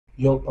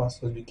young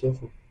pastors, be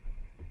careful.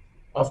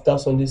 After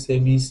Sunday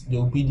service, they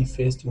will be the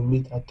first to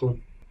meet at home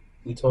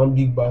with one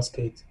big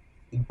basket,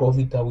 with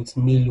buffet with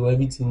meal or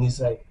everything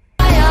inside.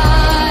 It's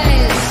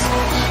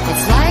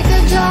like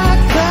a dark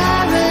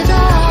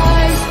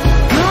paradise.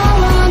 No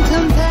one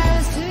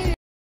compares to you.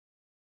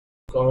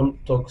 I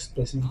can't talk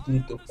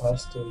specifically to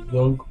pastors,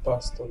 young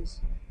pastors.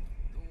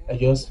 I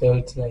just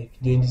felt like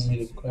doing this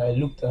video because I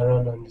looked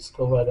around and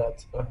discovered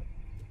that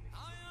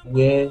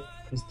where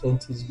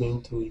Christianity is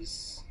going to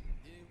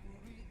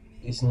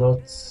is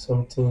not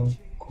something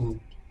good,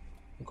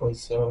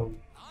 because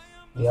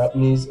the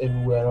happenings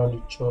everywhere around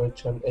the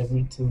church and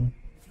everything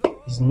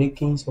is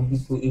making some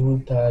people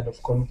even tired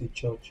of coming to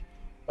church.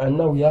 And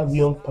now we have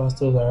young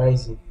pastors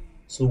arising,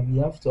 so we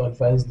have to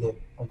advise them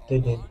and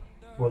tell them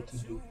what to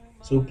do.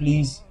 So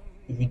please,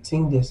 if you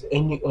think there's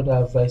any other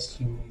advice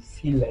you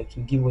feel like to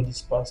give all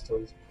these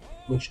pastors,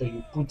 make sure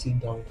you put it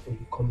down in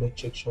the comment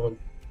section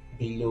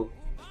below.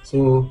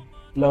 So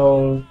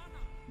now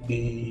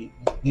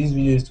this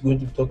video is going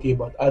to be talking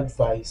about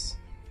advice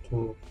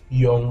to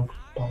young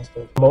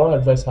pastors. Number one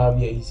advice I have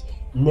here is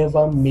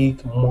never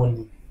make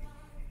money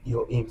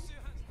your aim.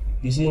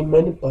 You see,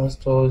 many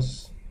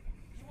pastors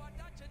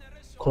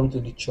come to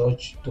the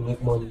church to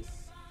make money,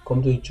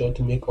 come to the church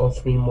to make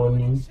offering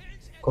money,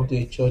 come to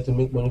the church to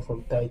make money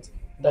from tithe.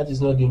 That is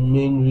not the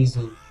main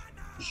reason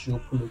you should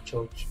open a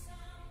church.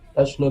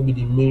 That should not be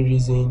the main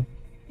reason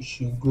you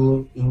should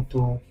go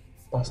into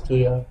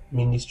pastoral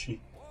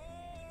ministry.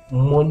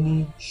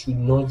 Money should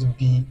not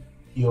be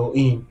your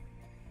aim.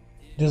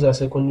 Those are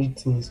secondary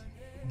things.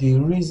 The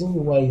reason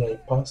why you are a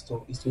pastor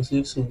is to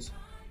save souls,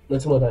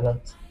 nothing more than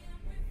that.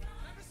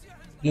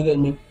 You get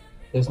me?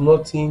 There's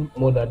nothing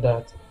more than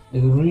that. The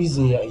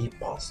reason you are a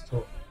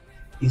pastor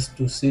is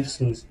to save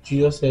souls.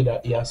 Jesus said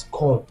that he has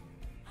come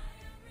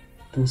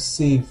to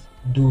save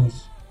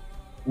those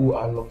who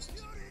are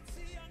lost.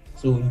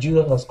 So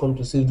Jesus has come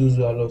to save those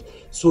who are lost.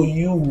 So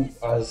you,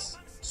 as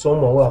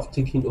someone who have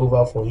taken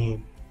over for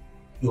him,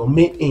 your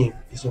main aim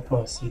is to come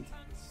and save.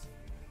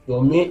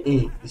 Your main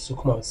aim is to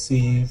come and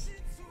save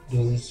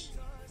those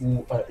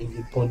who are in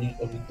the bondage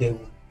of the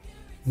devil.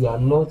 You are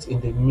not in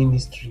the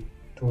ministry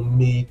to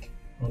make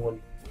money.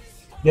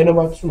 Then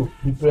number two,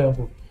 be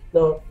prayerful.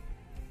 Now,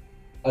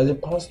 as a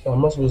pastor,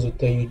 I'm not supposed to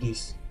tell you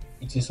this.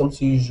 It is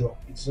something usual.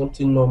 It is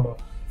something normal.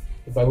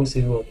 The Bible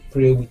says, "Well,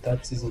 pray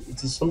without ceasing."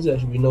 It is something that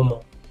should be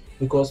normal,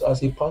 because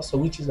as a pastor,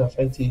 witches are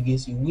fighting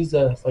against you,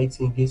 wizards are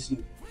fighting against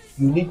you.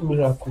 You need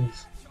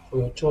miracles for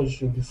your church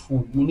to be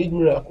full. You need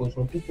miracles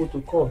for people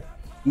to come.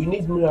 You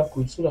need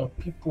miracles so that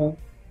people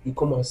will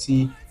come and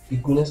see the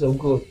goodness of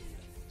God.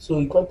 So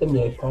you can't tell me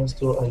you're a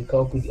pastor and you can't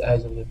open the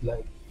eyes of the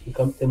blind. You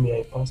can't tell me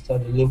you're a pastor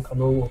and the lame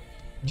cannot walk.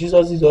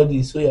 Jesus did all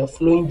this, so you are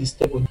following the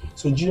step of.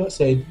 So Jesus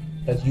said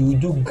that you will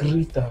do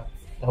greater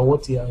than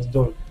what he has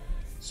done.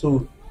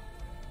 So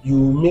you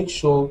make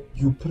sure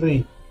you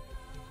pray.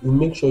 You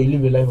make sure you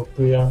live a life of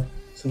prayer,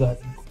 so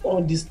that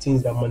all these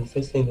things that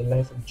manifest in the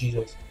life of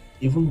Jesus,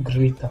 even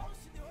greater,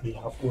 will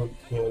happen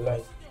in your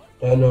life.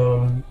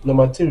 And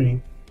number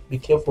three, be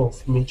careful of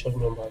female church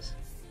members.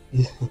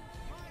 This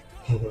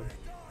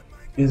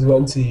is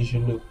one thing you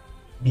should know.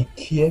 Be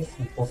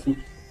careful of it.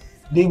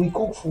 They will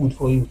cook food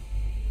for you.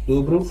 They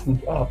will bring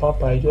food.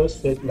 Papa, I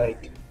just felt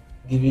like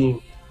giving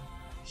you.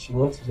 She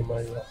wants to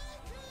marry her.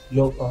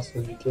 Young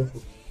pastors, be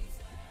careful.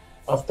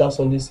 After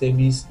Sunday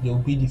service, they will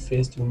be the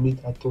first to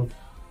meet at home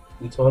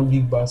with one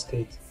big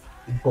basket,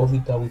 with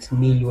buffet with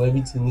meal or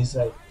everything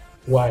inside.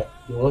 Why?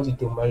 They want you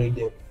to marry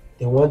them.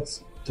 They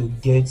want to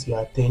get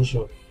your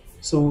attention.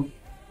 So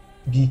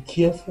be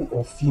careful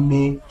of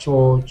female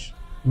church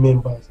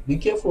members. Be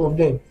careful of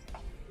them,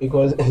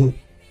 because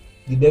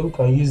the devil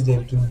can use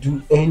them to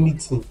do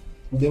anything.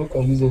 The devil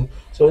can use them.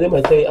 Some of them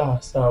might tell you,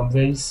 sir, I'm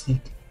very sick.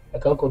 I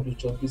can't come to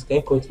church. Please, can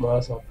you come to my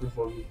house and pray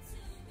for me?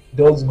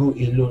 Don't go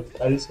alone.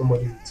 Carry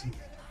somebody with you.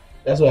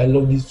 That's why I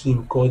love this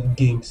film called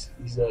Games.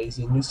 It's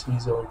a new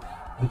series on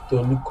Victor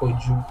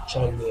Lukoju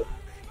channel.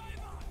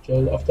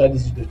 Just after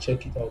this video,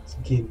 check it out.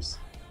 Games.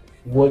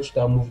 Watch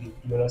that movie.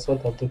 You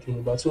understand what I'm talking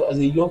about. So as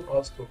a young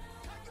pastor,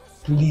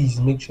 please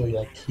make sure you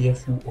are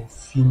careful of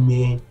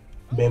female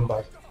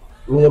members.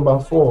 Number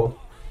four,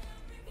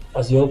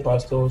 as a young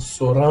pastor,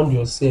 surround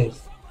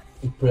yourself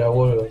with prayer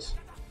warriors.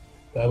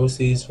 The Bible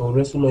says, "For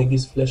wrestle not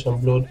against flesh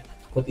and blood,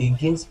 but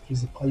against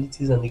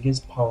principalities and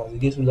against powers,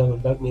 against rulers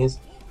of darkness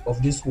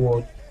of this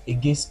world,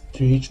 against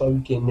spiritual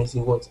wickedness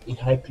in what? In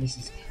high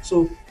places."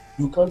 So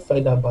you can't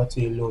fight that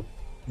battle alone.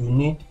 You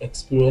need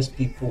experienced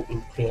people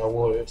in prayer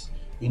warriors.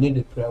 You need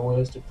the prayer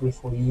warriors to pray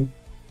for you.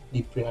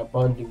 The prayer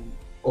band will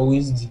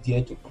always be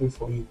there to pray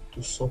for you,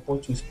 to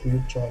support you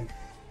spiritually.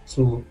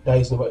 So that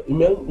is number.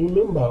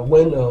 Remember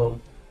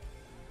when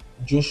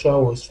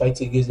Joshua was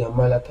fighting against the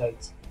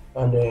Amalekites,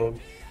 and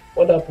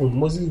what happened?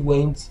 Moses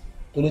went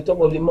to the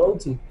top of the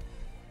mountain,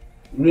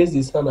 raised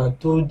his hand, and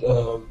told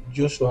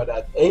Joshua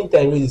that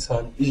anytime he raised his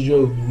hand,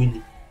 Israel will be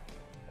winning.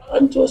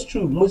 And it was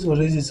true. Moses was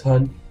raising his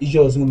hand,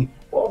 Israel was winning.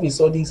 All of a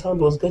sudden, his hand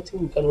was getting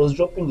weak and was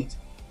dropping it.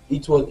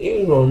 It was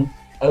Aaron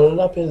and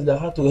another person that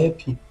had to help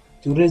him.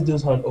 to raise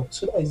those hands up.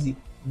 So that is the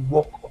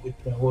work of a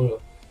prayer warrior.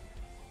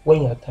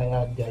 When you are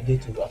tired, they are there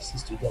to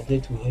assist you, they are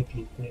there to help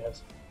you in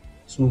prayers.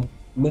 So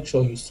make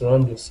sure you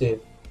surround yourself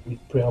with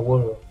prayer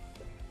warrior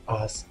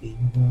as a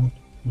good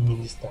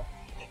minister.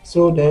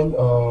 So then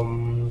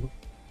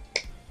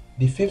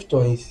the fifth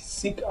one is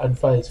seek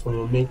advice from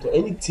your mentor.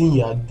 Anything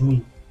you are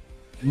doing,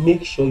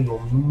 make sure your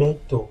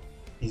mentor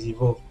is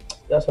involved.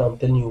 That's why I'm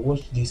telling you,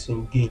 watch this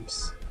film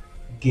Games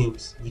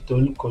with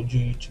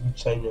Koju YouTube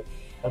channel.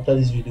 After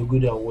this video, go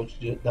there and watch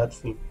that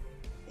film.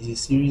 It's a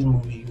series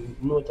movie. You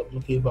know what I'm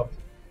talking about.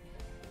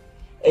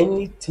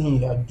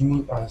 Anything you are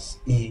doing as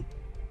a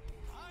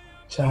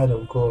child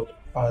of God,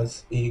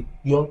 as a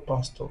young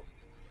pastor,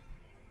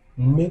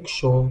 make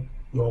sure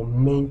your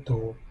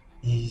mentor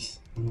is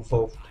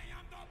involved.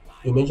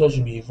 Your mentor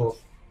should be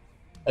involved.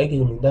 I get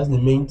me. That's the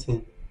main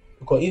thing.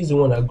 Because he's the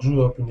one that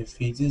grew up in the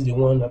faith, he's the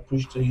one that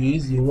preached to you,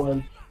 he's the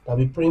one that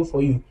be praying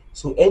for you.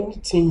 So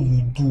anything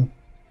you do,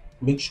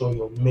 make sure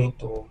your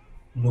mentor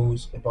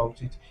knows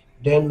about it.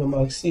 Then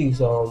number 6,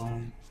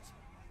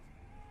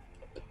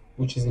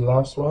 which is the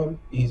last one,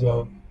 is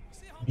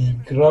be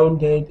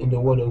grounded in the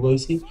word of God. You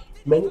see,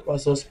 many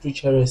pastors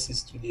preach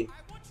heresies today.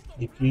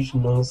 They preach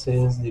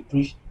nonsense, they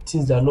preach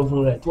things that are not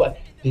even right. Why?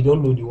 They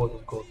don't know the word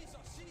of God.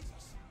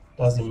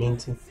 That's the main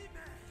thing.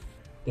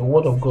 The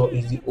word of God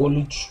is the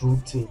only true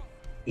thing.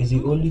 It's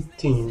the only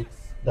thing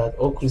that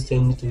all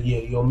Christians need to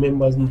hear, your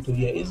members need to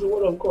hear. It's the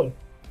word of God.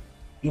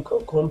 You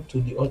can't come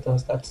to the altar and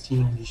start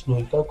teaching English. No,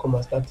 you can't come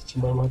and start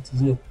teaching mathematics.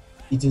 No,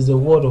 it is the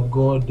word of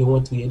God they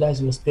want to hear.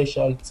 That's your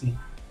specialty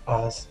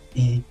as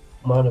a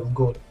man of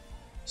God.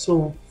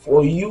 So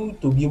for you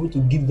to be able to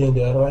give them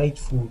the right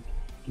food,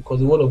 because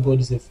the word of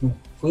God is a food,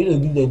 for you to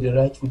give them the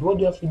right food, what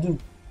do you have to do?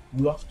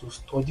 You have to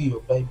study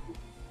your Bible.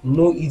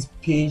 Know it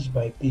page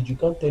by page. You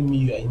can't tell me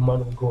you are a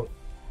man of God.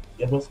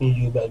 You have not finished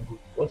your Bible.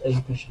 What are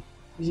you preaching?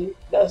 You see,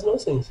 that's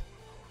nonsense.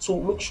 So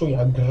make sure you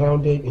are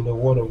grounded in the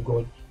word of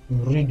God. You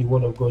read the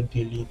word of God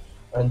daily,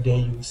 and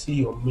then you see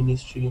your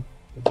ministry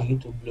begin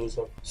to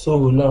blossom.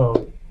 So now,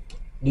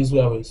 this is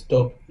where I will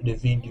stop the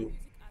video.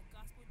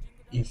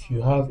 If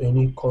you have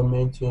any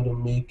comment you want to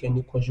make,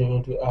 any question you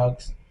want to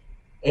ask,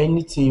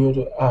 anything you want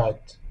to add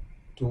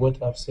to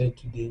what I've said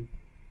today,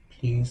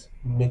 please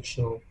make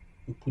sure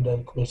you put that in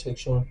the comment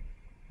section.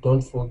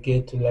 Don't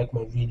forget to like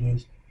my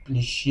videos.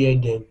 Please share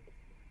them.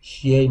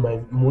 Share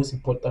my most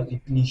importantly,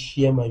 please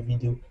share my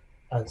video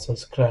and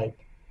subscribe.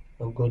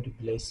 And God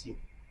bless you.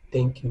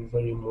 Thank you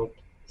very much.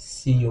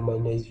 See you in my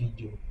next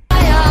video.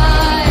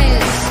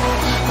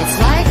 It's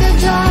like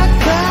a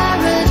dark cloud.